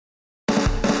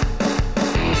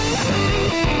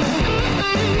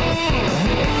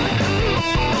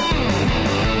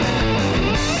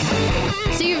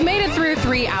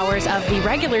hours of the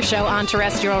regular show on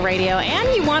terrestrial radio,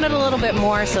 and you wanted a little bit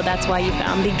more, so that's why you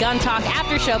found the Gun Talk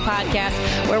After Show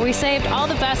podcast, where we saved all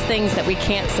the best things that we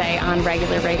can't say on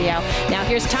regular radio. Now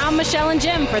here's Tom, Michelle, and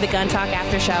Jim for the Gun Talk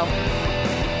After Show.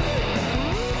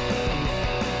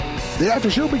 The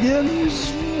after show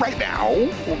begins right now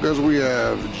because we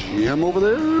have Jim over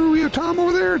there, we have Tom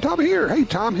over there, Tom here. Hey,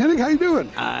 Tom Hennig, how you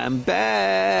doing? I'm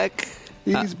back.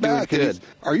 He's back. Good.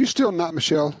 Are you still not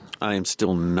Michelle? I am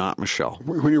still not Michelle.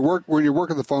 When you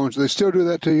work at the phones, do they still do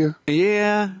that to you?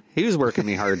 Yeah, he was working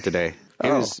me hard today.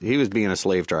 He was being a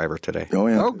slave driver today. Oh,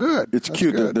 yeah. Oh, good. It's That's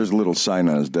cute. good. There's a little sign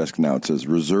on his desk now. It says,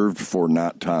 reserved for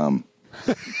not Tom.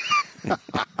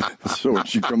 So when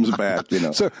she comes back,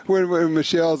 So when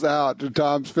Michelle's out,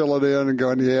 Tom's filling in and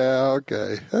going, yeah,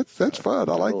 okay. That's fun.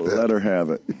 I like that. Let her have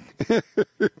it.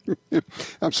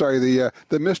 I'm sorry,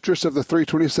 the mistress of the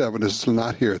 327 is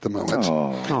not here at the moment.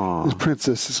 Oh. The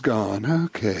princess is gone.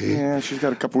 Okay. Yeah, she's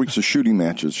got a couple weeks of shooting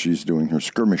matches. She's doing her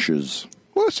skirmishes.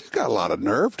 Well, she's got a lot of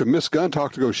nerve to miss gun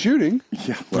talk to go shooting.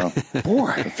 Yeah, well, Boy.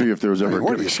 I figure if there was ever a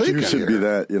what good are you thinking excuse, it'd be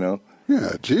here? that,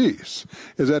 Yeah, geez.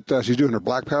 Is that she's doing her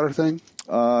black powder thing?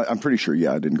 I'm pretty sure,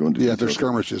 I didn't go into Yeah, they're details.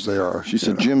 skirmishes, they are. She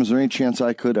said, Jim, is there any chance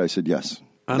I could? I said, yes.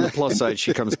 On the plus side,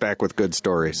 she comes back with good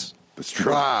stories. That's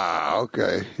true. Wow,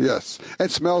 okay, yes.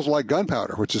 It smells like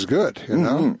gunpowder, which is good,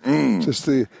 Just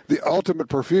the ultimate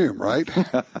perfume, right?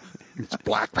 It's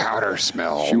black powder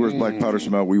smell. She wears black powder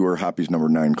smell. We wear Hoppy's number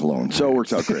 9 cologne. So it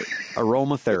works out great.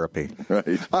 Aromatherapy. Right.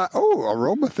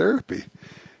 Aromatherapy.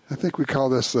 I think we call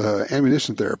this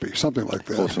ammunition therapy, something like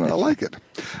that. Close enough. I like it.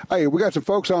 Hey, we got some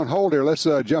folks on hold here. Let's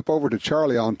jump over to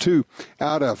Charlie on 2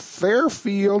 out of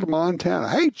Fairfield, Montana.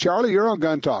 Hey, Charlie, you're on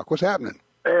Gun Talk. What's happening?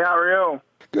 Hey, how are you?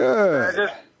 Good.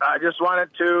 I just wanted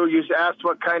to. You asked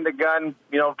what kind of gun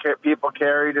people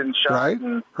carried and shot. Right.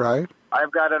 And Right.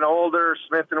 I've got an older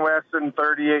Smith & Wesson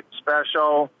 38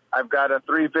 Special. I've got a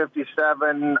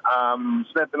 357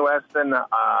 Smith & Wesson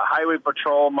Highway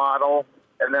Patrol model,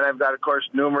 and then I've got, of course,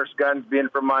 numerous guns. Being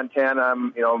from Montana,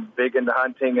 I'm big into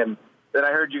hunting. And then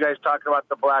I heard you guys talking about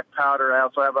the black powder. I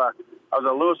also have I was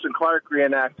a Lewis and Clark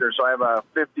reenactor, so I have a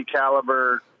 50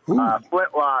 caliber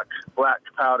flintlock black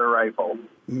powder rifle.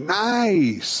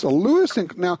 Nice.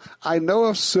 Now, I know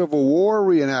of Civil War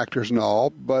reenactors and all,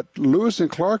 but Lewis and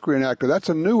Clark reenactor, that's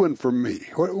a new one for me.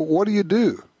 What do you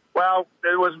do? Well,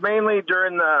 it was mainly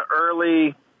during the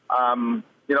early,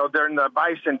 during the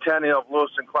bicentennial of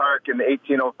Lewis and Clark in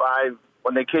 1805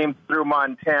 when they came through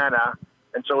Montana.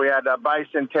 And so we had a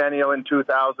bicentennial in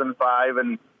 2005,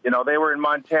 and, they were in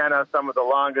Montana some of the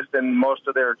longest in most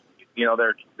of their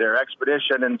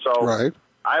expedition. And so Right.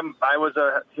 I was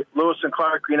a Lewis and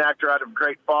Clark reenactor out of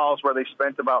Great Falls, where they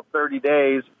spent about 30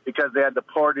 days because they had to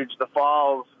portage the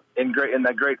falls in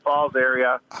the Great Falls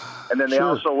area, and then they Sure.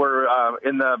 also were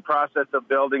in the process of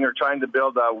building or trying to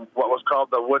build what was called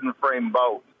the wooden frame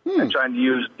boat, and trying to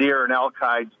use deer and elk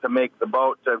hides to make the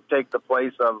boat to take the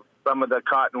place of some of the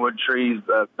cottonwood trees,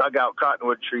 dugout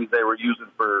cottonwood trees they were using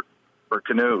for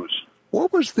canoes.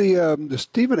 What was the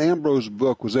Stephen Ambrose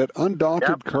book? Was that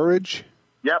Undaunted Courage?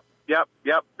 Yep.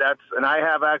 And I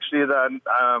have actually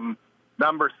the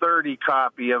number 30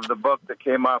 copy of the book that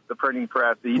came off the printing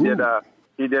press. He did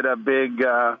a big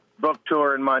book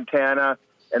tour in Montana,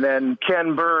 and then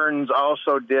Ken Burns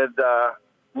also did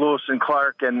Lewis and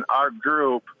Clark, and our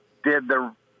group did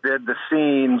the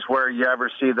scenes where you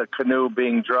ever see the canoe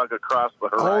being dragged across the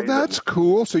horizon. Oh, that's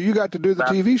cool. So you got to do the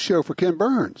TV show for Ken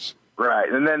Burns.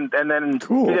 Right, and then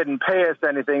Cool. He didn't pay us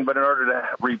anything, but in order to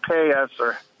repay us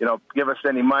or give us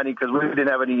any money, because we didn't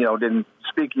have any didn't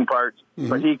speaking parts,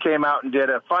 but he came out and did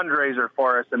a fundraiser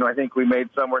for us, and I think we made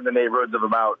somewhere in the neighborhoods of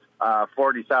about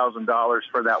 $40,000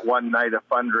 for that one night of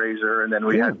fundraiser, and then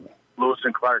we had Lewis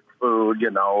and Clark food,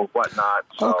 whatnot.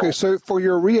 So. Okay, so for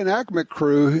your reenactment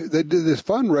crew, they did this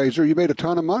fundraiser. You made a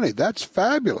ton of money. That's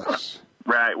fabulous.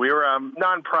 Right, we were a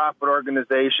nonprofit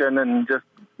organization, and just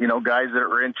guys that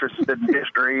were interested in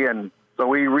history, and so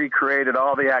we recreated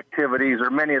all the activities, or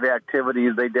many of the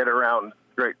activities they did around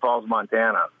Great Falls,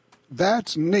 Montana.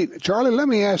 That's neat. Charlie, let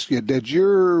me ask you,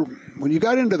 when you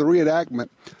got into the reenactment,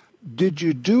 did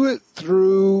you do it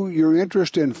through your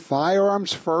interest in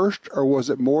firearms first, or was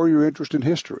it more your interest in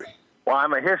history? Well,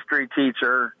 I'm a history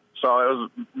teacher, so it was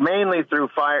mainly through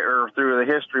the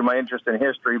history, my interest in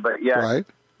history, but yeah. Right.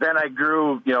 Then I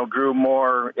grew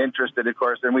more interested, of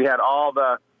course, and we had all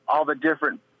the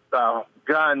different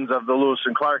guns of the Lewis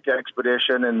and Clark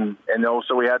expedition, and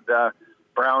also we had the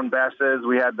Brown Besses,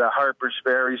 we had the Harper's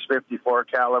Ferry's 54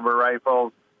 caliber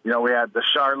rifles, we had the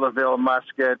Charleville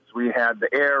muskets, we had the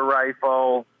air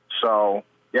rifle. So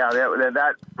yeah,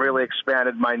 that really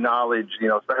expanded my knowledge,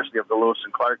 especially of the Lewis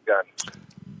and Clark gun.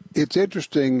 it's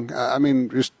interesting.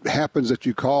 Just happens that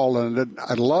you call, and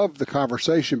I love the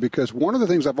conversation because one of the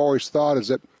things I've always thought is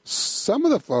that some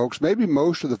of the folks, maybe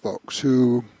most of the folks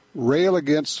who rail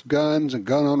against guns and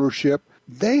gun ownership,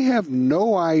 they have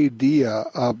no idea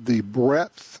of the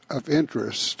breadth of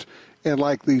interest and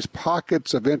like these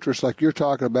pockets of interest like you're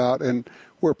talking about, and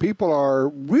where people are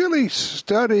really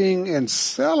studying and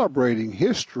celebrating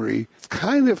history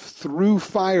kind of through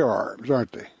firearms,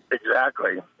 aren't they?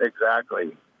 Exactly.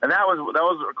 And that was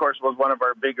of course was one of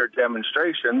our bigger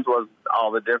demonstrations, was all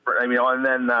the different, and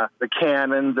then the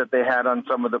cannons that they had on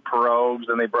some of the pirogues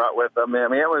and they brought with them.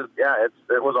 It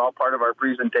was all part of our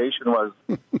presentation, was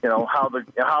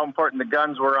how important the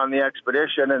guns were on the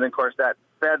expedition, and of course that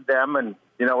fed them, and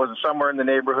it was somewhere in the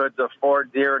neighborhoods of 4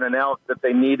 deer and an elk that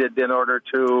they needed in order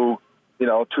to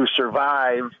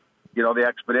survive the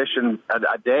expedition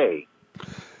a day.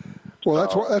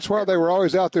 Well, that's why they were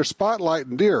always out there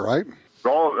spotlighting deer, right?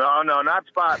 Oh, no, not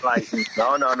spotlighting.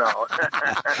 No.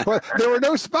 Well, there were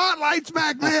no spotlights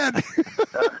back then.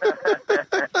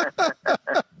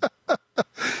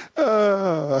 And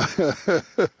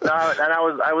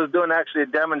I was doing actually a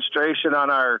demonstration on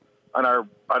our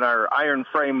iron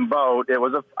frame boat. It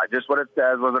was just what it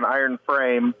says was an iron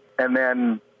frame, and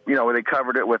then they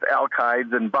covered it with elk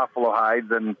hides and buffalo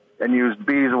hides and used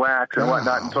beeswax and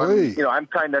whatnot. And so I'm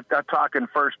kind of talking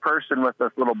first person with this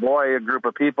little boy, a group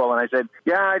of people, and I said,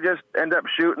 yeah, I just end up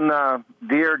shooting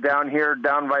deer down here,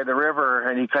 down by the river.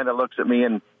 And he kind of looks at me,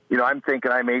 and I'm thinking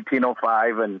I'm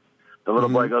 1805, and the little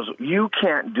boy goes, "You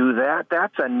can't do that.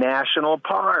 That's a national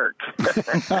park."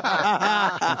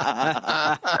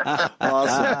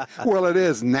 Awesome. Well, it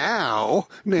is now.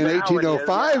 In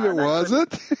 1805, it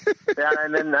wasn't. Yeah,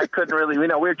 and then I couldn't really,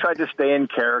 we tried to stay in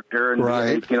character in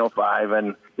 1805,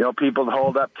 and people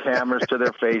hold up cameras to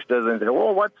their faces and say,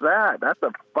 "Well, what's that? That's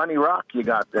a funny rock you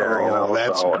got there."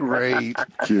 That's great.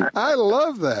 I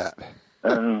love that.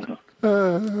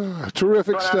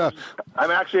 Terrific stuff.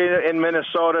 I'm actually in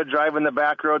Minnesota, driving the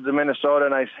back roads of Minnesota,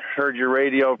 and I heard your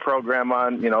radio program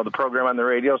on, the program on the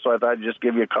radio, so I thought I'd just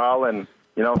give you a call and,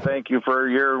 thank you for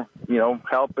your,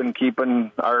 help in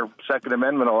keeping our Second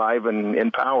Amendment alive and in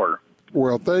power.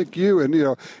 Well, thank you. And,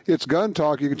 it's Gun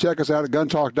Talk. You can check us out at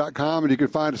guntalk.com, and you can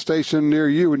find a station near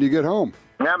you when you get home.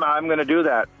 Yeah, I'm going to do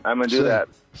that.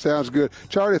 Sounds good.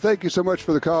 Charlie, thank you so much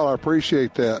for the call. I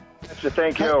appreciate that.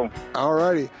 Thank you. All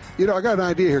righty. I got an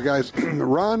idea here, guys.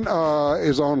 Ron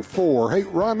is on 4. Hey,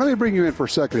 Ron, let me bring you in for a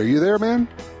second. Are you there, man?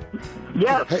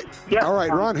 Yes. Hey, yes. All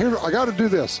right, Ron, here, I got to do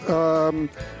this. I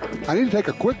need to take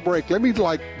a quick break. Give me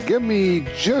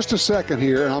just a second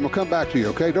here, and I'm going to come back to you,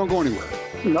 okay? Don't go anywhere.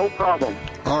 No problem.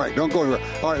 All right, don't go anywhere.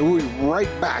 All right, we'll be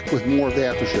right back with more of the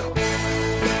After Show.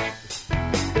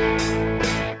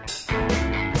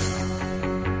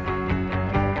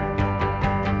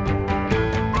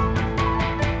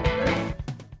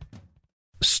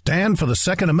 Stand for the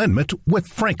Second Amendment with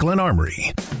Franklin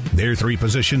Armory. Their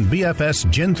 3-position BFS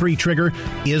Gen 3 trigger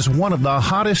is one of the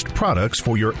hottest products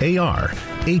for your AR,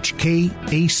 HK,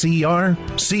 ACR,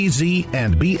 CZ,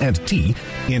 and B&T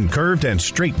in curved and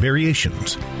straight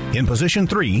variations. In position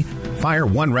 3, fire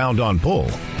 1 round on pull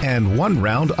and 1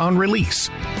 round on release.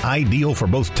 Ideal for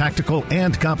both tactical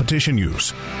and competition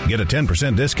use. Get a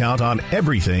 10% discount on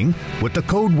everything with the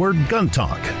code word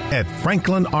GUNTALK at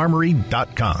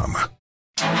franklinarmory.com.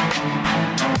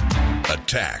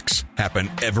 Attacks happen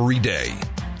every day.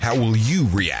 How will you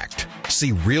react?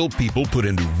 See real people put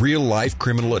into real-life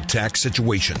criminal attack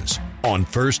situations on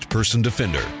First Person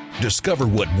Defender. Discover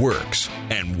what works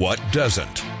and what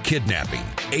doesn't. Kidnapping,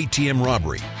 ATM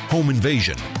robbery, home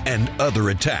invasion, and other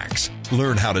attacks.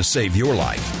 Learn how to save your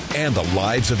life and the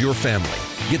lives of your family.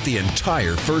 Get the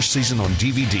entire first season on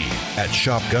DVD at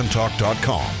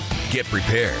shopguntalk.com. Get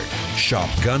prepared.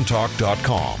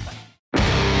 Shopguntalk.com.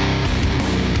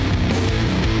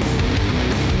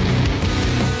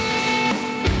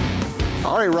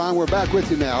 All right, Ron, we're back with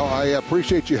you now. I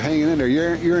appreciate you hanging in there.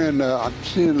 You're in, I'm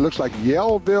seeing it looks like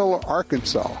Yellville,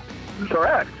 Arkansas.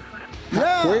 Correct.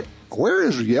 Yeah. Where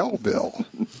is Yellville?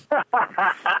 We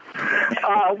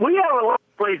have a lot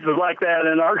of places like that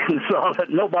in Arkansas that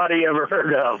nobody ever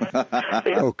heard of.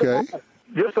 Okay.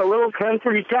 Just a little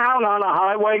country town on a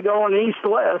highway going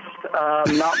east-west.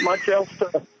 Not much else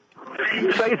to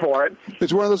say for it.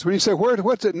 It's one of those when you say,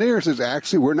 what's it near? It says,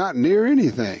 actually, we're not near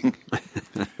anything.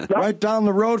 Right down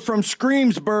the road from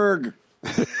Screamsburg.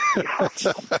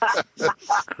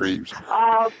 Screams.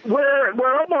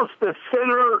 We're almost the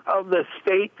center of the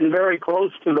state and very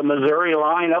close to the Missouri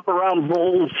line, up around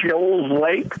Bull Shoals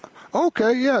Lake.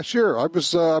 Okay, yeah, sure. I've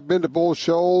been to Bull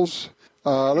Shoals.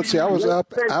 Let's see. I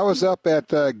was up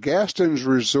at Gaston's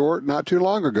Resort not too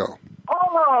long ago.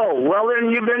 Oh, well, then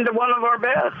you've been to one of our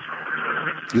best.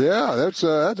 Yeah, that's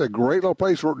a great little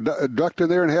place. We ducked in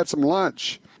there and had some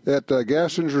lunch at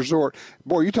Gaston's Resort.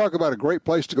 Boy, you talk about a great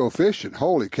place to go fishing.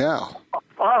 Holy cow.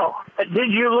 Oh,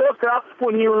 did you look up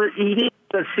when you were eating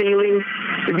the ceiling?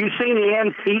 Have you seen the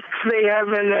antiques they have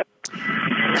in there?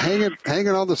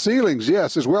 Hanging on the ceilings,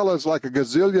 yes, as well as like a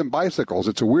gazillion bicycles.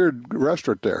 It's a weird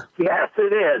restaurant there. Yes,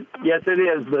 it is. Yes, it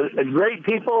is. But great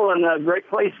people and a great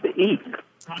place to eat.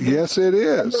 Yes, it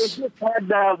is.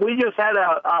 We just had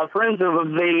a friends of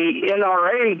the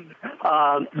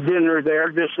NRA dinner there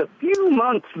just a few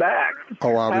months back.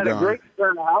 Oh, I'll had be a darned.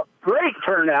 great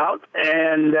turnout,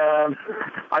 and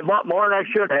I bought more than I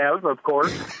should have, of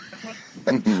course.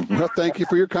 Well, thank you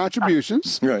for your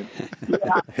contributions. Right.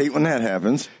 Yeah. Hate when that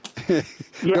happens.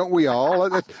 Don't we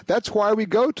all? That's why we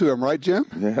go to them, right, Jim?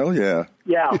 Yeah, hell yeah.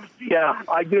 Yeah,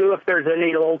 I do. If there's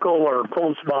any local or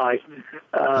close by,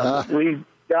 we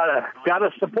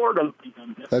gotta support them.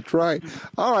 That's right.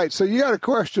 All right, so you got a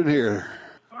question here.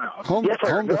 Home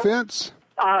defense?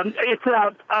 It's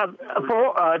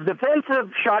a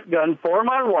defensive shotgun for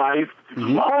my wife.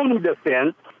 Mm-hmm. Home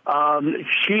defense.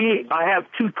 I have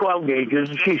two 12 gauges.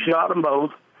 She shot them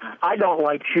both. I don't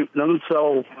like shooting them,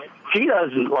 so she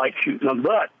doesn't like shooting them.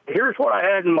 But here's what I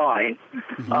had in mind.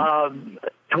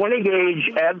 20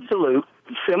 gauge absolute,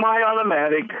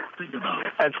 semi-automatic,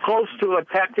 as close to a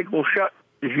tactical shot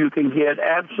as you can get,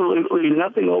 absolutely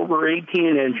nothing over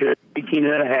 18 inches, 18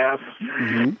 and a half,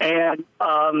 and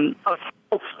a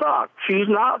full stock. She's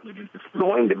not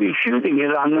going to be shooting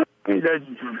it. I'm not going to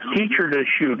teach her to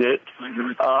shoot it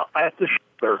at the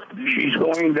shoulder. She's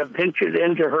going to pinch it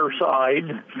into her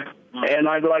side, and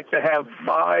I'd like to have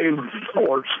 5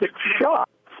 or 6 shots.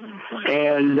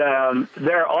 And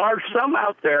there are some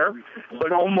out there,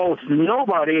 but almost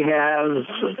nobody has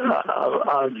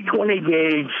a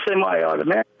 20-gauge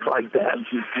semi-automatic like that.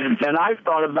 And I've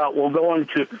thought about, going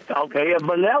to, a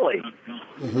Benelli,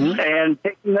 and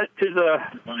taking it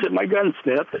to my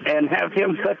gunsmith and have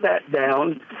him cut that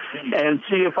down and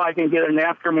see if I can get an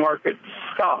aftermarket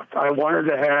stock. I wanted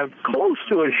to have close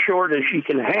to as short as she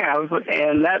can have,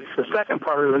 and that's the second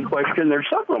part of the question. There's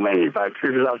several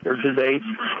manufacturers out there today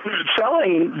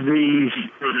selling these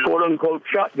quote-unquote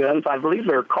shotguns. I believe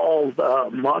they're called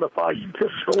modified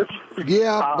pistols.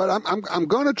 Yeah, but I'm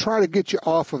going to try to get you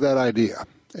off of that idea,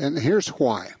 and here's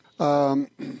why.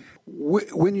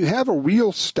 When you have a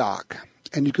real stock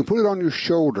and you can put it on your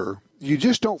shoulder, you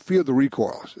just don't feel the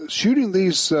recoil. Shooting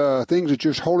these things that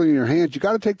you're holding in your hands, you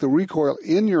got to take the recoil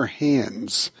in your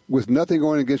hands with nothing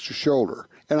going against your shoulder.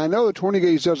 And I know the 20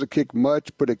 gauge doesn't kick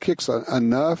much, but it kicks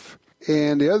enough.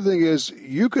 And the other thing is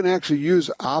you can actually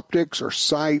use optics or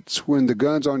sights when the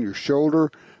gun's on your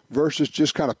shoulder versus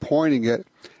just kind of pointing it.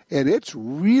 And it's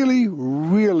really,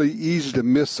 really easy to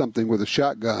miss something with a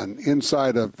shotgun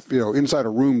inside of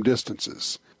room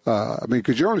distances.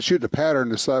 Because you're only shooting a pattern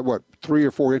that's 3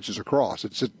 or 4 inches across.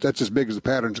 That's as big as the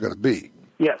pattern's going to be.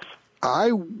 Yes.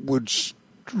 I would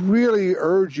really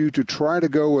urge you to try to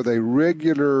go with a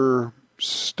regular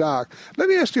stock. Let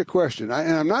me ask you a question.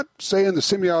 And I'm not saying the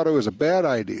semi-auto is a bad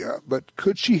idea, but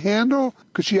could she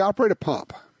operate a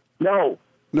pump? No.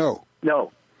 No.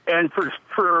 And for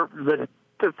the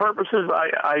purposes,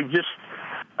 I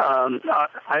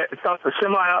thought the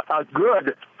a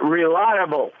good,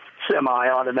 reliable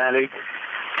semi-automatic,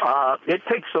 it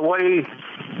takes away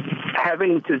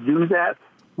having to do that.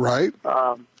 Right.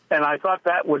 And I thought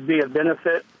that would be a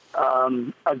benefit,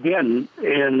 again,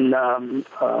 in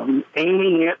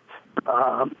aiming it.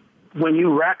 When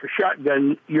you rack a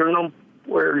shotgun, you're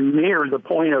nowhere near the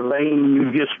point of aim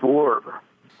you just were.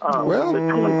 I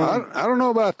don't know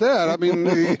about that. I mean,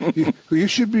 you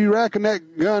should be racking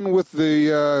that gun with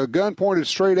the gun pointed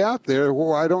straight out there.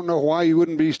 Well, I don't know why you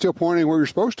wouldn't be still pointing where you're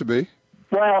supposed to be.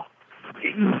 Well,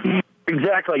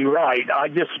 exactly right.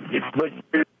 But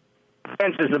the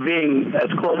chances of being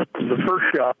as close as the first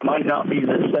shot might not be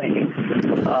the same.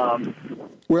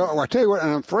 Well, I tell you what,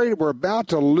 I'm afraid we're about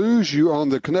to lose you on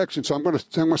the connection, so I'm going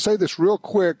to say this real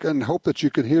quick and hope that you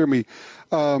can hear me.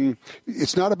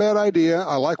 It's not a bad idea.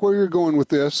 I like where you're going with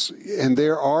this, and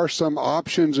there are some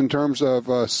options in terms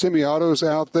of semi-autos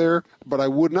out there, but I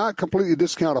would not completely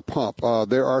discount a pump.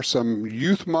 There are some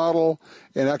youth model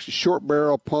and actually short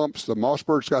barrel pumps. The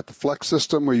Mossberg's got the flex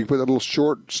system where you put a little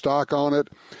short stock on it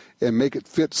and make it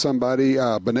fit somebody.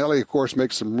 Benelli, of course,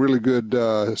 makes some really good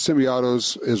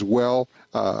semi-autos as well.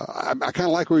 I kind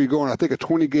of like where you're going. I think a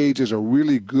 20 gauge is a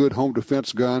really good home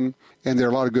defense gun, and there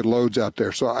are a lot of good loads out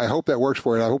there. So I hope that works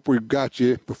for you. I hope we got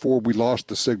you before we lost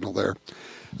the signal there.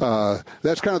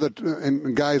 That's kind of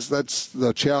and guys, that's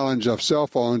the challenge of cell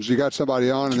phones. You got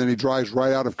somebody on, and then he drives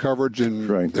right out of coverage, and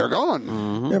they're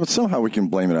gone. Yeah, but somehow we can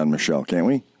blame it on Michelle, can't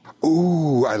we?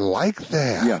 Ooh, I like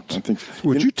that. Yeah, I think.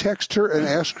 Would you text her and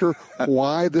ask her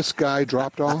why this guy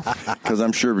dropped off? Because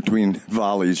I'm sure between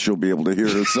volleys she'll be able to hear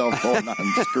her cell phone on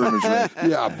skirmish range.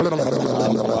 Yeah,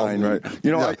 on the line, right?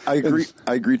 You know, Yeah.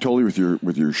 I agree totally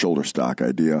with your shoulder stock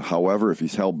idea. However, if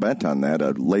he's hell bent on that,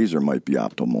 a laser might be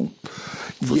optimal.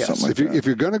 For Yes, something like that. if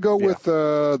you're going to go with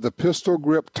the pistol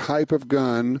grip type of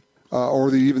gun,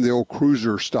 or even the old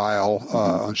cruiser style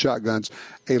on shotguns,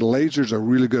 a laser's a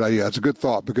really good idea. It's a good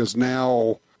thought because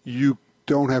now you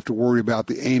don't have to worry about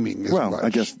the aiming as much. I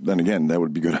guess then again that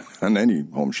would be good on any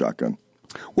home shotgun.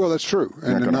 Well, that's true,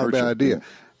 and not a bad idea. Yeah.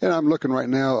 And I'm looking right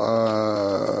now.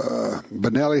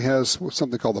 Benelli has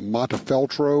something called the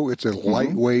Montefeltro. It's a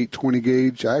lightweight 20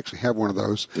 gauge. I actually have one of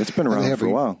those. It's been around for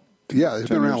a while. Yeah, it's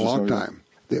been around a long years or so, time.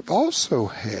 They also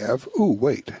have.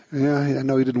 Yeah, I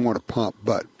know he didn't want a pump,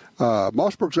 but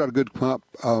Mossberg's got a good pump.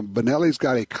 Benelli's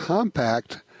got a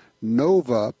compact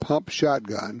Nova pump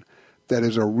shotgun that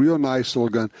is a real nice little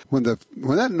gun. When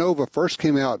that Nova first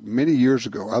came out many years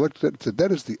ago, I looked at it and said,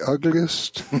 that is the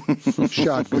ugliest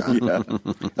shotgun. Yeah.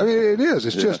 I mean, it is.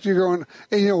 It's just, you're going,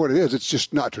 and you know what it is? It's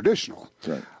just not traditional.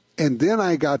 Right. And then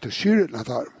I got to shoot it, and I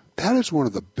thought, that is one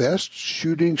of the best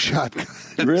shooting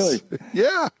shotguns. Really?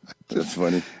 Yeah. That's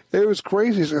funny. It was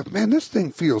crazy. I said, man, this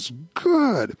thing feels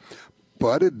good.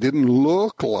 But it didn't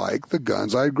look like the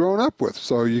guns I'd grown up with.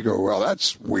 So you go, well,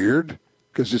 that's weird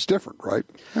because it's different, right?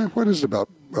 What is it about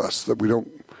us that we don't,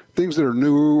 things that are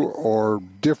new or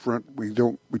different, we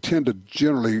tend to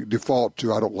generally default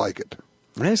to, I don't like it.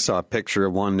 I saw a picture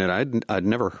of one that I'd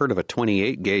never heard of a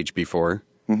 28 gauge before.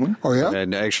 Mm-hmm. Oh, yeah?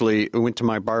 And actually went to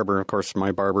my barber. Of course,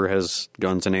 my barber has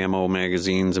guns and ammo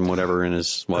magazines and whatever in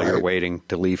his while you're waiting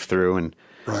to leaf through. And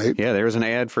yeah, there was an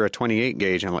ad for a 28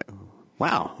 gauge. I'm like,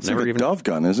 wow. It's never like a Dove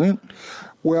gun, isn't it?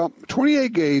 Well,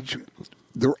 28 gauge,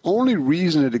 the only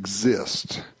reason it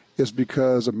exists is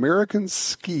because American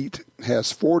Skeet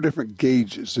has 4 different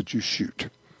gauges that you shoot.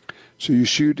 So you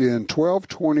shoot in 12,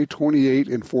 20, 28,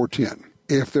 and 410.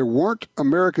 If there weren't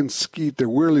American Skeet, there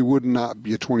really would not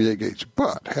be a 28 gauge.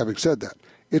 But having said that,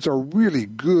 it's a really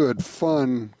good,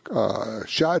 fun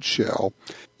shot shell.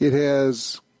 It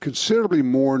has considerably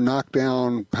more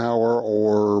knockdown power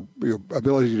or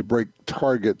ability to break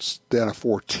targets than a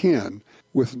 410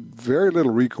 with very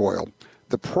little recoil.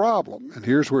 The problem, and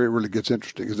here's where it really gets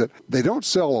interesting, is that they don't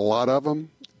sell a lot of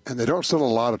them, and they don't sell a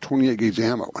lot of 28 gauge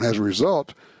ammo. And as a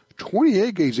result,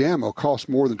 28 gauge ammo costs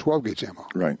more than 12 gauge ammo.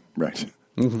 Right.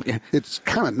 It's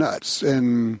kind of nuts.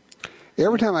 And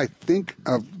every time I think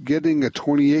of getting a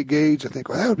 28 gauge, I think,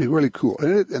 well, that would be really cool.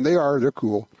 And they're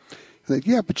cool. I think,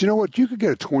 yeah, but you know what? You could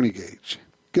get a 20 gauge,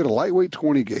 get a lightweight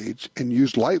 20 gauge, and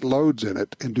use light loads in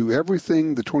it and do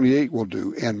everything the 28 will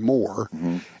do and more.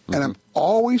 Mm-hmm. And I'm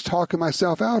always talking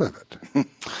myself out of it.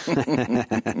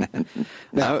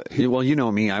 Now, well, you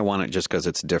know me. I want it just because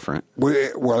it's different. Well,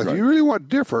 if you really want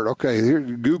different, okay, here,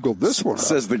 Google this one.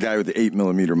 Says the guy with the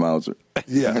 8mm Mauser.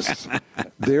 Yes.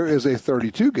 There is a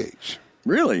 32 gauge.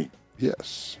 Really?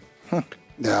 Yes. Huh.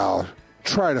 Now,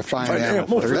 try to find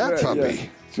ammo for that puppy. Yeah. I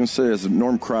was going to say, as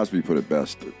Norm Crosby put it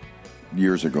best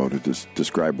years ago to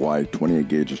describe why 28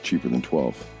 gauge is cheaper than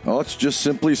 12. Well, it's just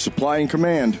simply supply and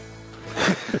command.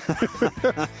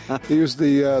 He was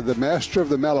the master of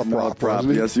the malaprop,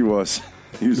 wasn't he? Yes, he was.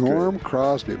 He was Norm great.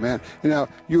 Crosby, man. Now,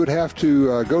 you would have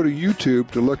to go to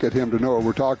YouTube to look at him to know what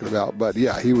we're talking about. But,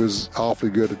 yeah, he was awfully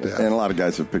good at that. And a lot of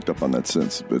guys have picked up on that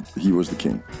since, but he was the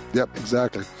king. Yep,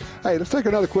 exactly. Hey, let's take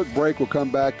another quick break. We'll come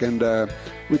back and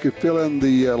we could fill in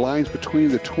the lines between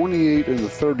the 28 and the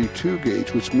 32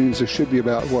 gauge, which means there should be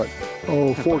about, 4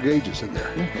 gauges in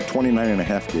there.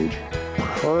 29.5 gauge.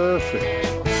 Perfect.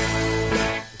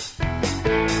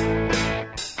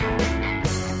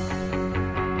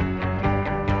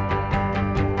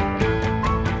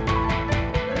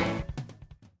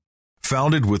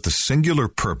 Founded with the singular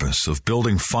purpose of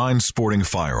building fine sporting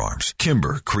firearms,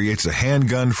 Kimber creates a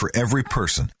handgun for every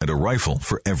person and a rifle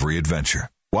for every adventure.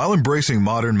 While embracing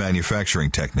modern manufacturing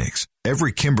techniques,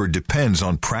 every Kimber depends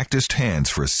on practiced hands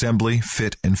for assembly,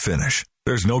 fit, and finish.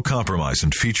 There's no compromise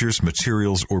in features,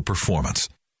 materials, or performance.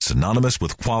 Synonymous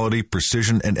with quality,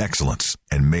 precision, and excellence,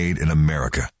 and made in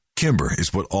America. Kimber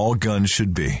is what all guns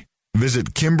should be.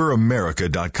 Visit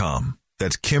KimberAmerica.com.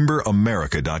 That's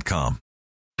KimberAmerica.com.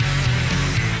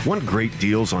 Want great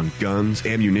deals on guns,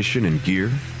 ammunition, and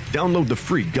gear? Download the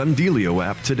free Gundealio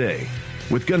app today.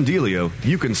 With Gundealio,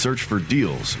 you can search for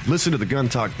deals, listen to the Gun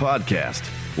Talk podcast,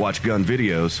 watch gun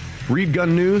videos, read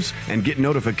gun news, and get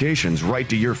notifications right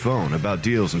to your phone about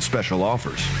deals and special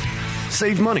offers.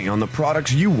 Save money on the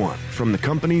products you want from the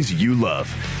companies you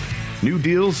love. New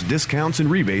deals, discounts, and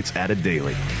rebates added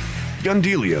daily.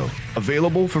 Gundealio,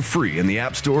 available for free in the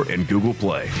App Store and Google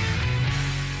Play.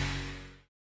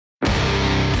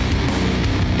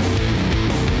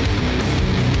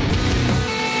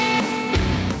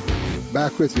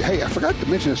 Back with you. Hey, I forgot to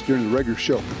mention this during the regular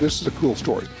show, but this is a cool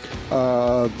story.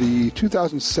 The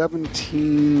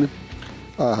 2017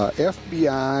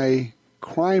 FBI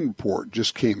crime report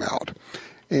just came out.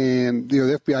 And, the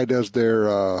FBI does their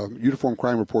uniform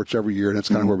crime reports every year, and that's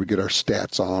kind of where we get our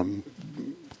stats on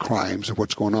crimes and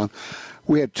what's going on.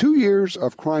 We had 2 years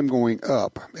of crime going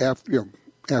up after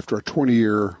a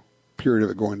 20-year period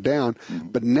of it going down.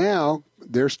 But now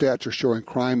their stats are showing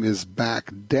crime is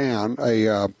back down.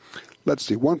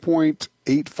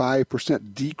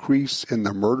 1.85% decrease in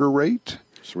the murder rate.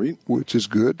 Sweet. Which is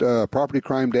good. Property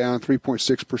crime down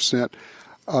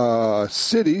 3.6%.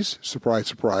 Cities, surprise,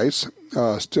 surprise,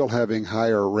 still having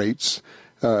higher rates.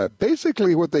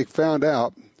 Basically what they found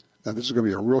out, now this is going to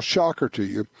be a real shocker to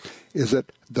you, is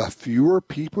that the fewer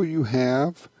people you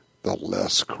have, the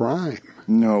less crime.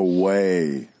 No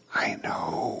way. I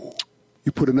know.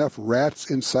 You put enough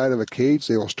rats inside of a cage,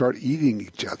 they will start eating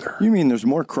each other. You mean there's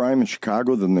more crime in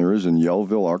Chicago than there is in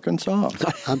Yellville, Arkansas?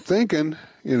 I'm thinking,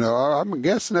 I'm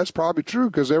guessing that's probably true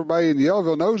because everybody in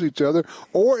Yellville knows each other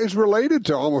or is related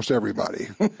to almost everybody,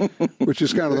 which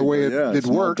is kind of the way it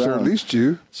works, or at least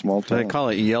you. Small town. They call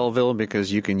it Yellville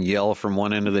because you can yell from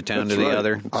one end of the town to the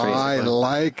other. I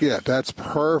like it. That's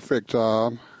perfect,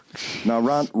 Tom. Now,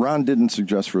 Ron didn't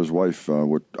suggest for his wife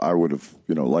what I would have,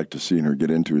 liked to see her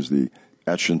get into is the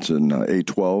Atchison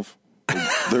A12,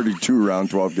 32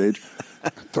 round 12 gauge.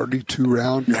 32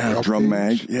 round. Yeah, drum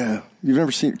mag. Yeah,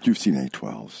 you've seen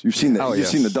A12s. You've seen yes. You've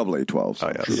seen the double A12s.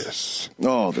 Oh yes. Yes.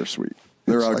 Oh, they're sweet.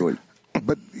 They're ugly.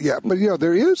 But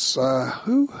there is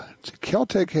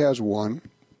Keltec has one,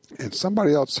 and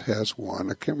somebody else has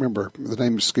one. I can't remember, the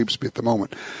name escapes me at the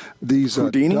moment. These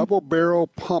double barrel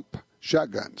pump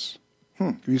shotguns.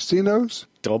 Have you seen those?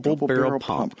 Double barrel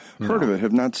pump. Heard of it?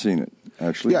 Have not seen it.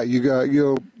 Actually,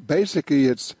 yeah. Basically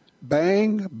it's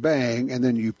bang bang, and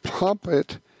then you pump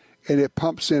it, and it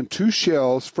pumps in 2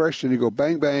 shells fresh, and you go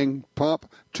bang bang pump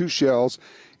 2 shells,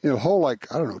 and it'll hold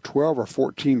 12 or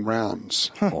 14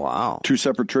 rounds. Huh. Wow. 2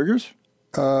 separate triggers?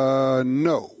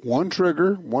 No, 1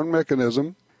 trigger, 1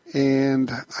 mechanism,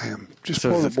 and I am just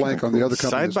pulling a blank on the other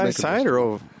company. Side by side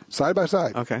or side by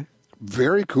side? Okay.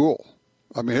 Very cool.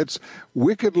 I mean, it's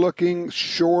wicked-looking,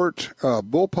 short,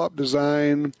 bullpup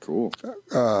design. Cool.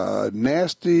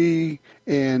 Nasty,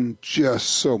 and just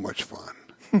so much fun.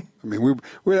 I mean,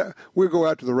 we go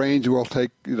out to the range and we'll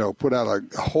take, put out a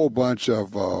whole bunch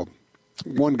of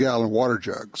 1-gallon water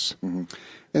jugs, and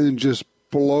then just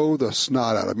blow the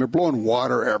snot out of them. You're blowing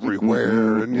water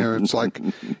everywhere, and it's like,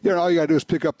 all you got to do is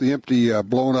pick up the empty,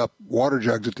 blown up water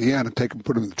jugs at the end and take them,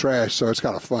 put them in the trash. So it's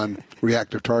kind of fun,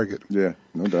 reactive target. Yeah,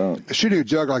 no doubt. Shooting a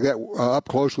jug like that up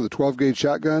close with a 12-gauge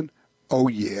shotgun, oh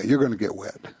yeah, you're going to get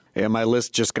wet. Yeah, my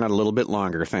list just got a little bit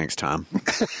longer. Thanks, Tom.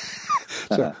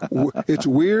 So it's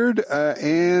weird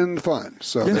and fun.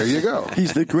 So there you go.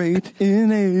 He's the great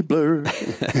enabler.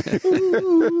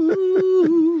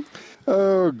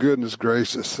 Oh, goodness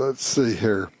gracious. Let's see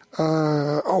here.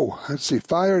 Let's see.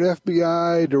 Fired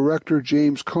FBI Director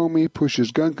James Comey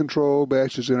pushes gun control,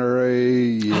 bashes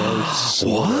NRA. Yes.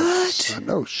 What? I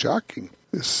know, shocking.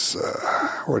 This,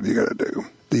 what are you going to do?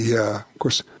 Of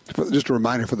course, just a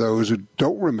reminder for those who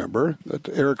don't remember that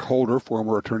Eric Holder,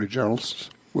 former Attorney General,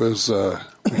 was,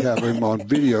 we have him on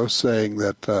video saying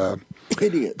that the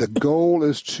goal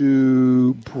is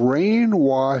to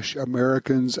brainwash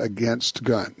Americans against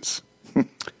guns.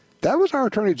 That was our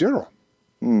Attorney General.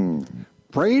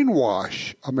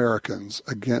 Brainwash Americans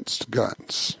against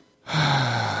guns.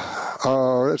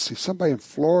 Let's see. Somebody in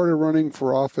Florida running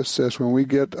for office says when we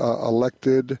get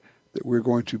elected that we're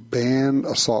going to ban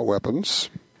assault weapons.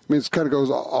 I mean, it kind of goes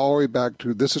all the way back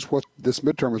to this is what this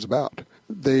midterm is about.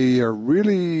 They are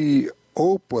really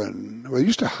open. Well, they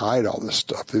used to hide all this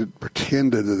stuff. They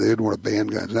pretended that they didn't want to ban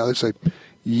guns. Now they say,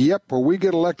 yep, when we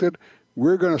get elected,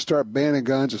 we're going to start banning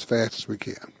guns as fast as we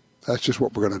can. That's just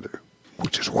what we're going to do,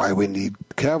 which is why we need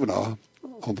Kavanaugh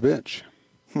on the bench.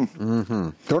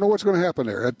 Don't know what's going to happen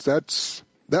there.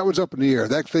 That was up in the air.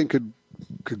 That thing could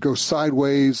go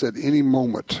sideways at any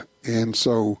moment. And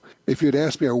so if you had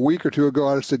asked me a week or two ago,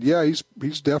 I'd have said, yeah,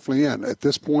 he's definitely in. At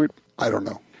this point, I don't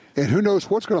know. And who knows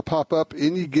what's going to pop up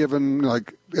any given,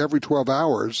 like every 12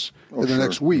 hours in the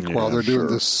next week while they're doing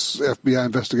this FBI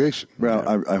investigation.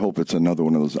 Well, I hope it's another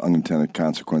one of those unintended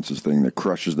consequences thing that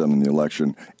crushes them in the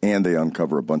election, and they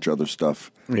uncover a bunch of other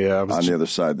stuff on the other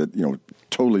side that,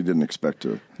 totally didn't expect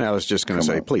to. I was just going to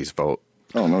say, please vote.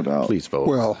 Oh, no doubt. Please vote.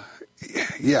 Well,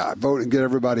 yeah, vote and get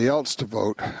everybody else to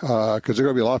vote, because there are going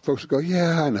to be a lot of folks who go,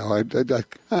 yeah, I know,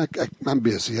 I'm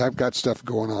busy. I've got stuff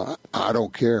going on. I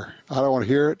don't care. I don't want to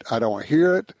hear it. I don't want to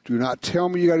hear it. Do not tell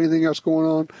me you got anything else going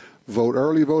on. Vote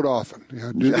early, vote often.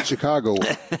 Do the Chicago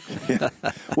way.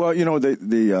 Well,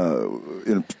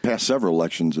 in past several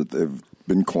elections that have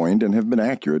been coined and have been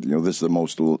accurate, this is the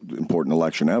most important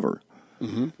election ever.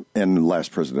 Mm-hmm. And the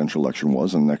last presidential election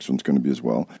was, and the next one's going to be as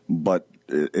well. But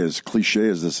as cliche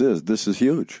as this is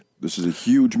huge. This is a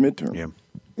huge midterm. Yeah.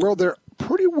 Well, they're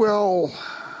pretty well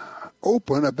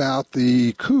open about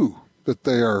the coup that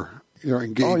they are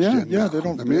engaged in. Yeah, now. they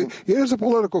don't. I mean, it is a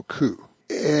political coup.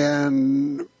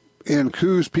 And in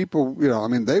coups, people,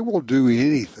 they will do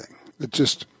anything. It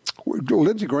just,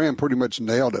 Lindsey Graham pretty much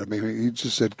nailed it. I mean, he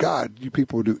just said, God, you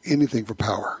people will do anything for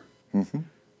power. Mm-hmm.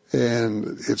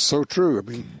 And it's so true. I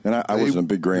mean, and I wasn't a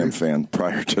big Graham fan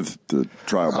prior to the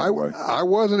trial, by the way. I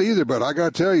wasn't either, but I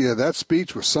got to tell you, that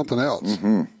speech was something else.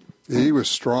 Mm-hmm. He was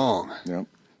strong. Yep.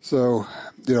 So,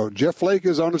 Jeff Flake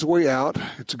is on his way out.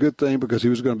 It's a good thing because he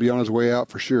was going to be on his way out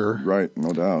for sure. Right,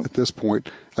 no doubt. At this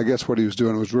point, I guess what he was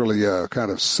doing was really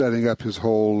kind of setting up his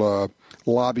whole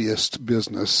lobbyist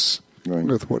business. Right.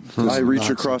 With what I reach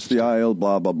across the aisle,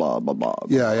 blah, blah, blah, blah, blah.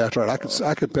 Yeah, that's right.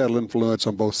 I could peddle influence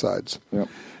on both sides. Yep.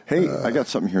 Hey, I got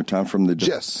something here, Tom, from the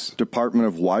Department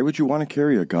of Why Would You Want to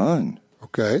Carry a Gun?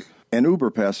 Okay. An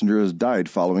Uber passenger has died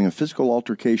following a physical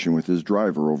altercation with his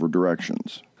driver over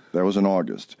directions. That was in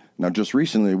August. Now, just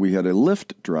recently, we had a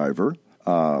Lyft driver.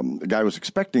 The guy was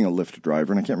expecting a Lyft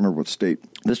driver, and I can't remember what state.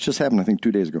 This just happened, I think,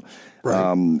 2 days ago.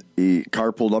 Right. A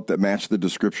car pulled up that matched the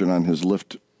description on his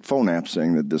Lyft phone app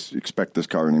saying that expect this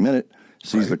car any minute.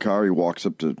 Sees the car, he walks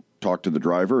up to talk to the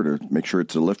driver to make sure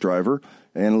it's a Lyft driver.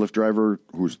 And the Lyft driver,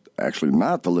 who's actually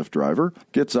not the Lyft driver,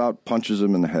 gets out, punches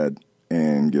him in the head,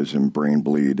 and gives him brain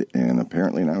bleed. And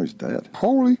apparently now he's dead.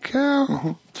 Holy cow.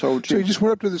 Mm-hmm. So he just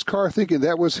went up to this car thinking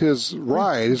that was his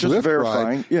ride, his just Lyft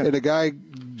verifying. ride. Yeah. And the guy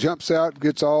jumps out,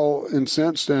 gets all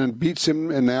incensed, and beats him,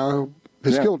 and now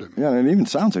has killed him. Yeah, and it even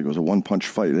sounds like it was a one-punch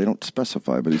fight. They don't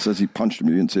specify, but he says he punched him.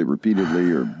 He didn't say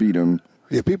repeatedly or beat him.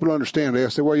 Yeah, people don't understand. They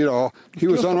say, well, he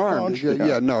was unarmed.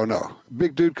 No.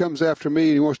 Big dude comes after me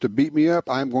and he wants to beat me up,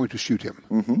 I'm going to shoot him.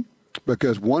 Mm-hmm.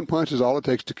 Because one punch is all it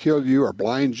takes to kill you or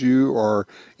blind you or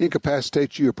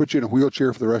incapacitate you or put you in a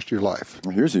wheelchair for the rest of your life.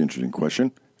 Well, here's the interesting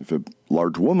question. If a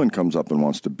large woman comes up and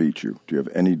wants to beat you, do you have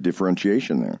any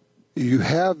differentiation there? You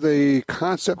have the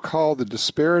concept called the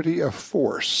disparity of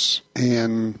force.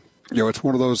 And, it's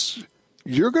one of those...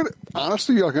 You're going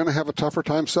to have a tougher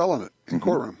time selling it in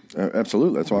courtroom.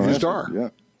 Absolutely. That's why I'm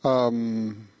asking. Yeah.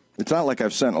 It's not like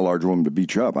I've sent a large woman to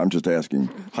beat you up. I'm just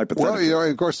asking hypothetically. Well,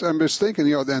 of course, I'm just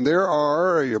thinking, and there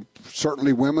are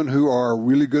certainly women who are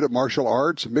really good at martial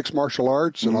arts, mixed martial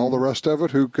arts, and all the rest of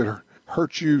it who could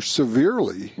hurt you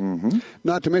severely. Mm-hmm.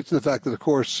 Not to mention the fact that, of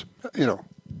course,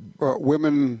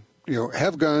 women...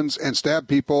 have guns and stab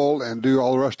people and do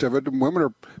all the rest of it. And women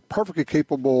are perfectly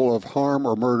capable of harm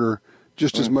or murder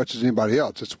just as much as anybody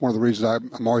else. It's one of the reasons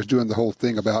I'm always doing the whole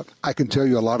thing about I can tell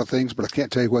you a lot of things, but I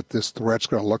can't tell you what this threat's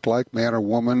going to look like, man or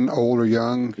woman, old or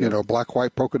young, black,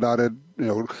 white, polka dotted,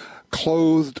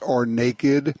 clothed or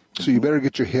naked. So you better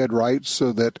get your head right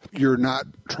so that you're not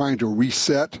trying to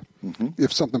reset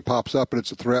if something pops up and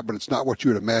it's a threat, but it's not what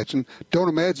you would imagine. Don't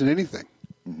imagine anything.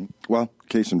 Mm-hmm. Well,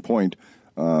 case in point,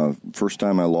 first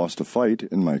time I lost a fight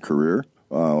in my career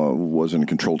was in a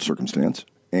controlled circumstance.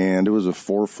 And it was a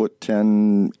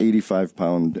 4'10",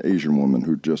 85-pound Asian woman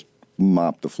who just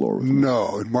mopped the floor with me.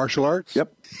 No, in martial arts?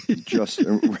 Yep.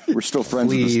 We're still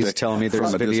friends. Please tell me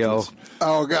there's a video.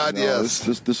 Oh, God, yes.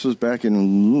 This was back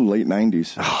in late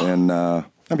 90s.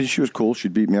 And, she was cool.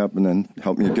 She'd beat me up and then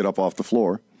help me get up off the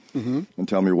floor. Mm-hmm. And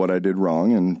tell me what I did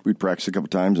wrong, and we'd practice a couple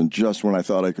times, and just when I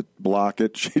thought I could block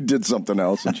it, she did something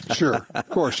else. And sure, of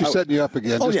course, she's setting you up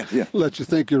again. Oh, yeah. Let you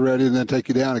think you're ready, and then take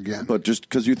you down again. But just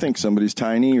because you think somebody's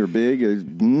tiny or big,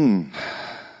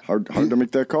 hard to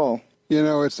make that call.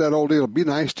 It's that old deal. Be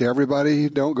nice to everybody.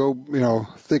 Don't go,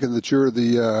 thinking that you're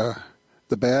the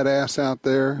badass out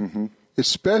there. Mm-hmm.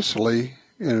 Especially,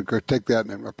 take that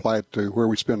and apply it to where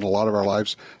we spend a lot of our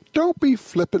lives. Don't be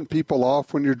flipping people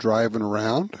off when you're driving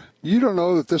around. You don't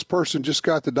know that this person just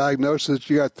got the diagnosis that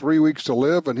you got 3 weeks to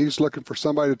live, and he's looking for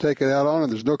somebody to take it out on, and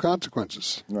there's no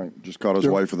consequences. Right. Just caught his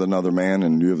wife with another man,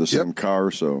 and you have the same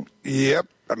car, so. Yep.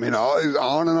 I mean,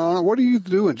 on and on. What are you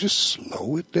doing? Just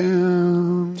slow it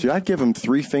down. See, I'd give them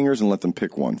 3 fingers and let them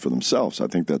pick one for themselves. I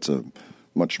think that's a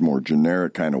much more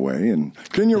generic kind of way. And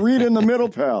can you read in the middle,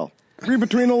 pal? Read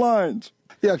between the lines.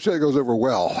 Yeah, I'm sure it goes over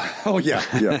well. Oh, yeah.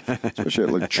 Especially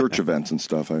at like church events and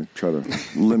stuff. I try to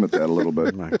limit that a little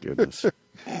bit. My goodness.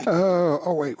 Wait.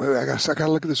 I got to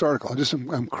look at this article.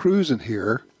 I'm cruising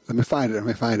here. Let me find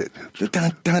it.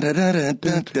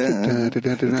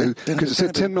 Because it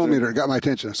said 10 millimeter. It got my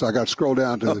attention. So I got to scroll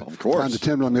down to find the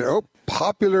 10 millimeter. Oh,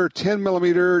 popular 10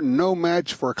 millimeter, no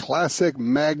match for classic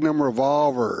Magnum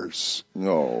revolvers.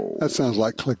 No. That sounds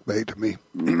like clickbait to me.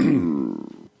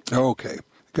 Okay.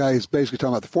 Guy is basically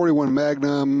talking about the 41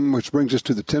 Magnum, which brings us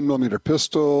to the 10 millimeter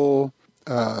pistol.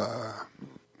 He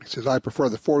says, I prefer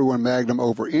the 41 Magnum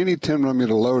over any 10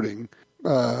 millimeter loading.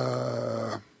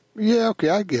 Yeah, okay,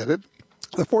 I get it.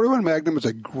 The 41 Magnum is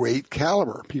a great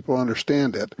caliber. People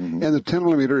understand it. Mm-hmm. And the 10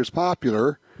 millimeter is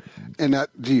popular. And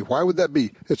why would that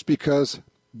be? It's because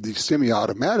the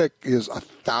semi-automatic is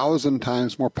 1,000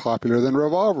 times more popular than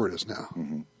revolver is now.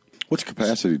 Mm-hmm. What's the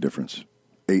capacity difference?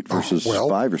 8 versus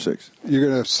 5 or 6? You're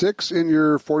going to have 6 in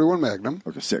your 41 Magnum.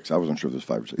 Okay, 6. I wasn't sure if it was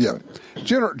 5 or 6. Yeah.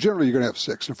 Generally, you're going to have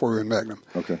 6 in a 41 Magnum.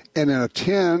 Okay. And in a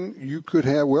 10, you could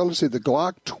have, let's see, the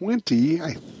Glock 20,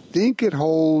 I think it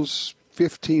holds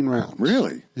 15 rounds.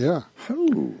 Really? Yeah.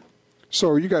 Oh.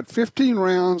 So you got 15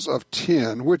 rounds of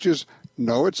 10, which is,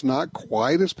 no, it's not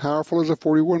quite as powerful as a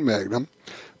 41 Magnum,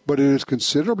 but it is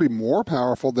considerably more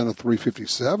powerful than a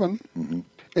 357. Mm-hmm.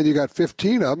 And you got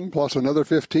 15 of them plus another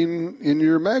 15 in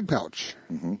your mag pouch.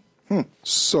 Mm-hmm.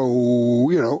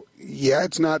 So,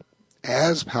 it's not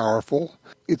as powerful.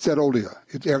 It's that old deal.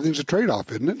 Everything's a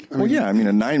trade-off, isn't it? I mean,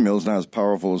 a 9mm is not as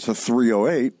powerful as a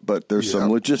 308, but there's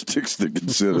some logistics to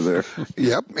consider there.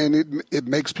 Yep, and it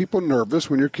makes people nervous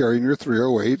when you're carrying your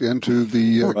 308 into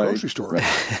the grocery store.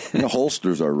 Right. The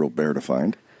holsters are a real bear to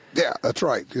find. Yeah, that's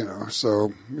right.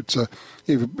 So it's if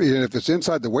it's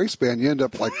inside the waistband, you end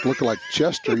up looking like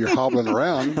Chester. You're hobbling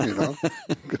around.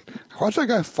 What's that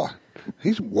guy?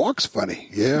 He walks funny.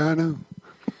 Yeah, I know.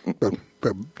 But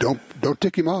don't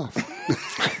tick him off.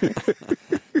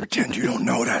 Pretend you don't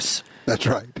notice. That's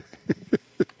right.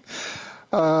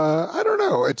 I don't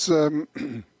know. It's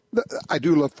I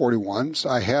do love 41s.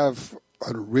 I have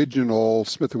an original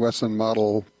Smith & Wesson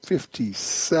Model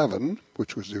 57,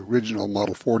 which was the original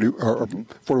Model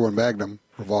 41 Magnum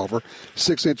revolver.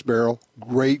 6-inch barrel,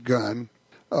 great gun,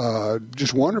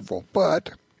 just wonderful.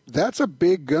 But that's a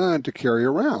big gun to carry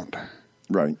around.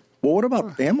 Right. Well, what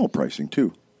about ammo pricing,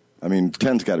 too? I mean,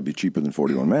 10's got to be cheaper than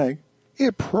 41 Mag.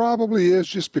 It probably is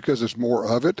just because there's more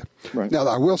of it. Right. Now,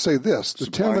 I will say this. The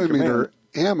 10mm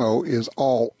ammo is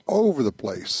all over the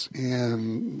place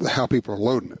in how people are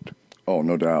loading it. Oh,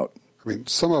 no doubt. I mean,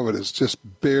 some of it is just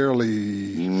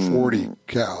barely 40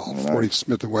 cal, 40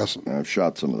 Smith & Wesson. I've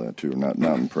shot some of that, too. Not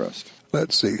impressed.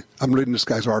 Let's see. I'm reading this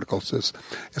guy's article. It says,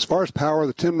 as far as power,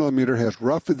 the 10mm has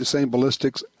roughly the same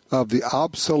ballistics of the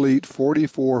obsolete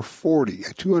 4440,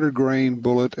 a 200-grain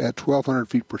bullet at 1,200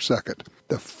 feet per second.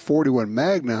 The 41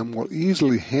 Magnum will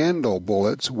easily handle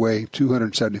bullets weighing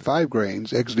 275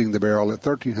 grains, exiting the barrel at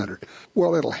 1,300.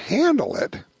 Well, it'll handle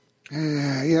it.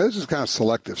 This is kind of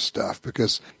selective stuff,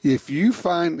 because if you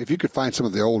could find some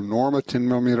of the old Norma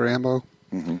 10mm ammo,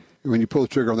 when you pull the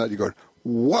trigger on that, you go,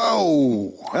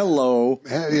 whoa! Hello.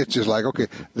 And it's just like, okay,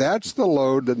 that's the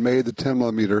load that made the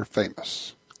 10mm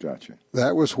famous. Gotcha.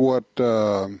 That was what...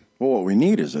 well, what we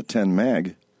need is a 10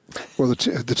 mag. Well, the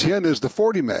 10 is the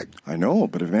 40 mag. I know,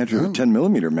 but imagine a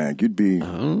 10mm mag, you'd be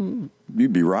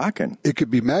rocking. It could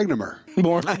be Magnumer.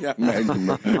 More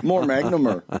Magnumer. More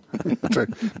Magnumer. That's right.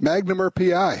 Magnumer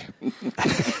PI.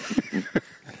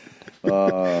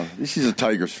 He's a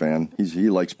Tigers fan. He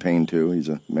likes pain, too. He's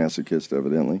a masochist,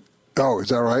 evidently. Oh, is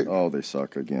that right? Oh, they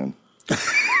suck again.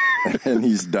 And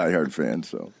he's a diehard fan,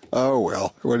 so. Oh,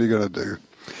 well, what are you going to do?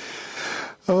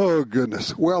 Oh,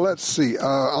 goodness. Well, let's see.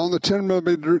 On the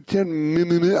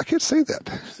 10mm, I can't say that.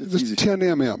 It's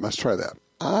 10mm. Let's try that.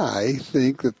 I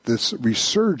think that this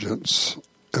resurgence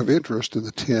of interest in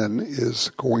the 10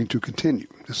 is going to continue.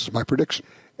 This is my prediction.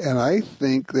 And I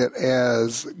think that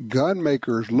as gun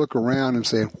makers look around and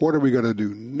say, what are we going to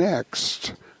do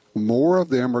next? More of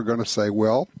them are going to say,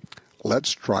 well,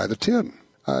 let's try the 10.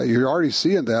 You're already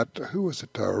seeing that. Who was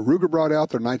it? Ruger brought out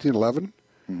their 1911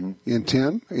 in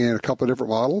 10 in a couple of different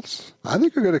models. I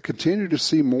think we're going to continue to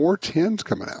see more 10s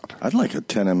coming out. I'd like a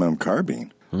 10mm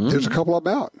carbine. There's a couple of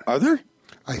them out. Are there?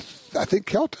 I think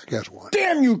Kel-Tec has one.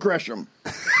 Damn you, Gresham!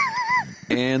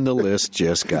 And the list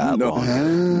just got longer.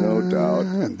 No doubt.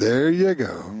 And there you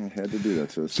go. I had to do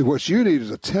that. See, what you need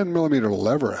is a 10mm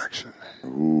lever action.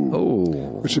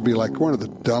 Which would be like one of the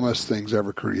dumbest things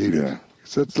ever created. Yeah.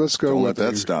 So let's go Don't with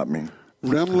let that stop me.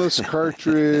 Rimless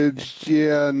cartridge,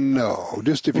 no.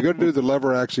 Just if you're going to do the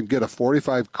lever action, get a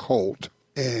 45 Colt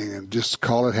and just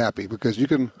call it happy, because you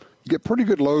can get pretty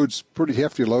good loads, pretty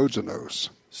hefty loads in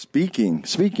those. Speaking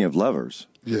of levers.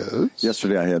 Yes.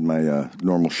 Yesterday I had my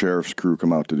normal sheriff's crew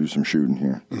come out to do some shooting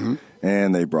here. Mm-hmm.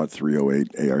 And they brought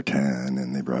 308 AR-10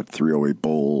 and they brought 308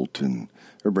 bolt, and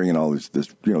they're bringing all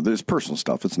this personal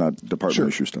stuff. It's not department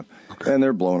issue stuff. Okay. And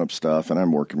they're blowing up stuff, and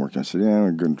I'm working. I said,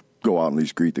 I'm going to go out and at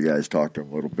least greet the guys, talk to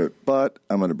them a little bit, but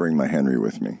I'm going to bring my Henry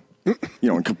with me.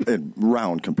 In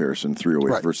round comparison,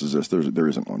 308 versus this, there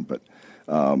isn't one, but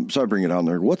so I bring it on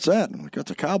there. What's that? I'm like, that's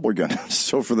a cowboy gun.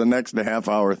 So for the next half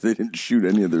hour, they didn't shoot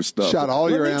any of their stuff. Shot all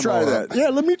your ammo. Let me try that. Yeah,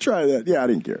 let me try that. Yeah, I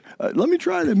didn't care. Let me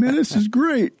try that, man. This is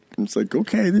great. And it's like,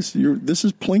 okay, this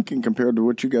is plinking compared to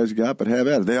what you guys got, but have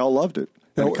at it. They all loved it.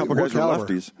 And a couple guys were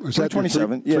lefties. Was that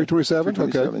 327? 327?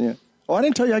 Okay. Yeah. Oh, I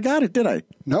didn't tell you I got it, did I?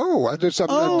 No, I did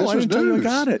something. Oh, this I didn't tell you I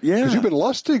got it. Yeah, because you've been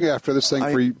lusting after this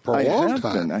thing for a long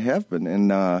time. I have been,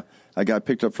 and I got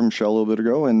picked up from Shell a little bit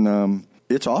ago, and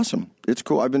it's awesome. It's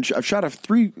cool. I've shot a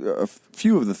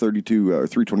few of the 32 or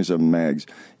 327 mags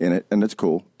in it, and it's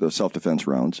cool. The self-defense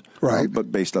rounds, right?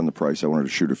 But based on the price, I wanted to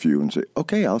shoot a few and say,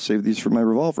 okay, I'll save these for my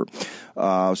revolver.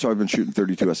 So I've been shooting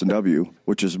 32 S&W,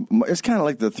 which is it's kind of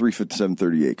like the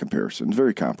 357-38 comparison. It's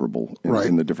very comparable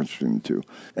in the difference between the two,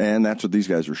 and that's what these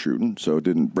guys were shooting. So it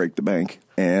didn't break the bank,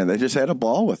 and they just had a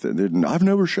ball with it. I've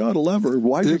never shot a lever.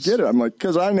 Why did you get it? I'm like,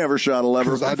 because I never shot a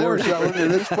lever. Because I never shot one,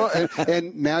 and it's fun.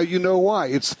 And now you know why.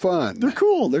 It's fun. They're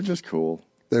cool. They're just cool.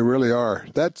 They really are.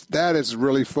 That is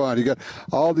really fun. You got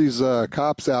all these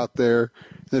cops out there.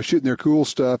 They're shooting their cool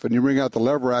stuff, and you bring out the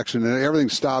lever action, and everything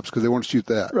stops because they want to shoot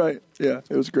that. Right. Yeah,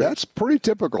 it was great. That's pretty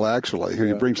typical, actually, when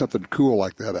you bring something cool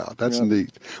like that out. That's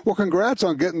neat. Well, congrats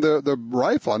on getting the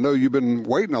rifle. I know you've been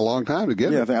waiting a long time to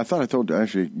get it. Yeah, I thought I told you. I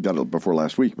actually got it before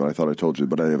last week, but I thought I told you,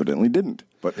 but I evidently didn't.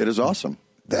 But it is awesome.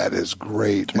 That is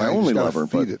great. It's my only lever,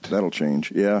 but that'll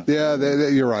change. Yeah. Yeah,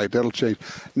 you're right. That'll change.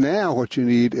 Now what you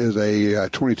need is a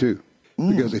 22,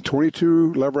 because a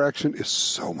 22 lever action is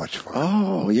so much fun.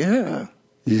 Oh, yeah.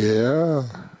 Yeah.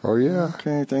 Oh, yeah.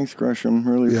 Okay, thanks, Gresham.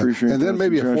 Really appreciate it. And then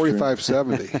maybe a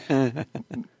 45-70.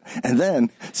 And then,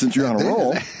 since you're on a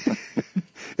roll.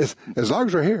 as long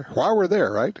as we're here, while we're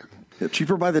there, right? Yeah,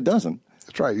 cheaper by the dozen.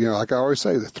 That's right. Like I always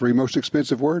say, the three most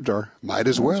expensive words are might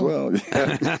as well.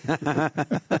 Yeah.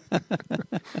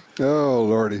 Oh,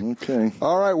 Lordy. Okay.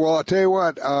 All right. Well, I'll tell you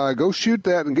what. Go shoot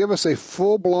that and give us a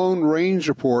full-blown range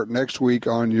report next week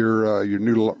on your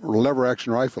new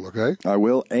lever-action rifle, okay? I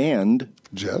will. And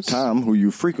Jess? Tom, who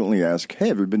you frequently ask, hey,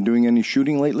 have you been doing any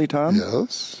shooting lately, Tom?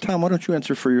 Yes. Tom, why don't you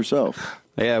answer for yourself?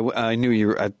 Yeah, I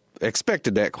knew I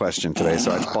expected that question today,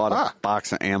 so I bought a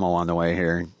box of ammo on the way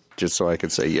here, just so I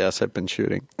could say, yes, I've been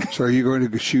shooting. So are you going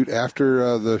to shoot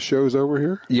after the show's over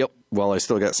here? Yep. Well, I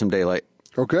still got some daylight.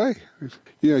 Okay.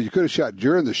 You could have shot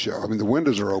during the show. I mean, the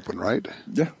windows are open, right?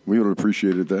 Yeah, we would have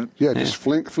appreciated that. Yeah, just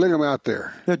fling them out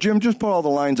there. Yeah, Jim, just put all the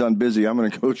lines on busy. I'm going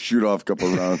to go shoot off a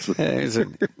couple of rounds.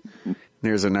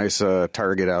 There's a nice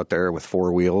Target out there with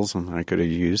 4 wheels, and I could have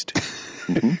used.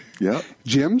 Mm-hmm. Yeah.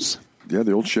 Jim's? Yeah,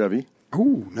 the old Chevy.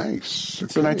 Oh, nice.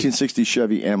 It's a 1960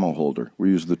 Chevy ammo holder. We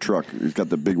use the truck. It's got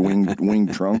the big wing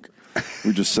trunk.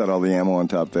 We just set all the ammo on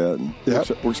top of that, and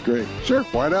works great. Sure,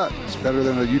 why not? It's better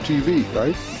than a UTV,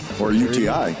 right? Or a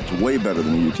UTI. It's way better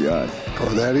than a UTI. Or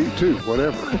that too,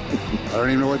 whatever. I don't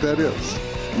even know what that is.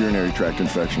 Urinary tract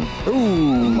infection.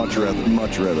 Ooh. Much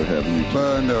rather have a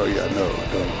UTI. No,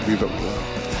 don't. Leave it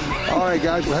alone. All right,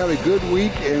 guys, we'll have a good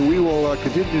week, and we will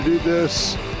continue to do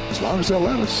this as long as they'll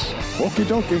let us. Okie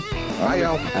dokie. Bye,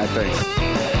 Al. Thanks.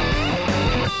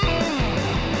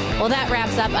 Well, that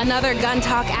wraps up another Gun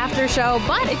Talk After Show.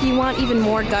 But if you want even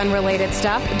more gun-related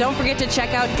stuff, don't forget to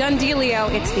check out Gun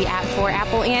Dealio. It's the app for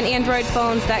Apple and Android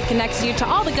phones that connects you to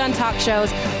all the Gun Talk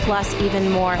shows, plus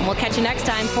even more. And we'll catch you next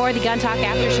time for the Gun Talk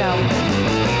After Show.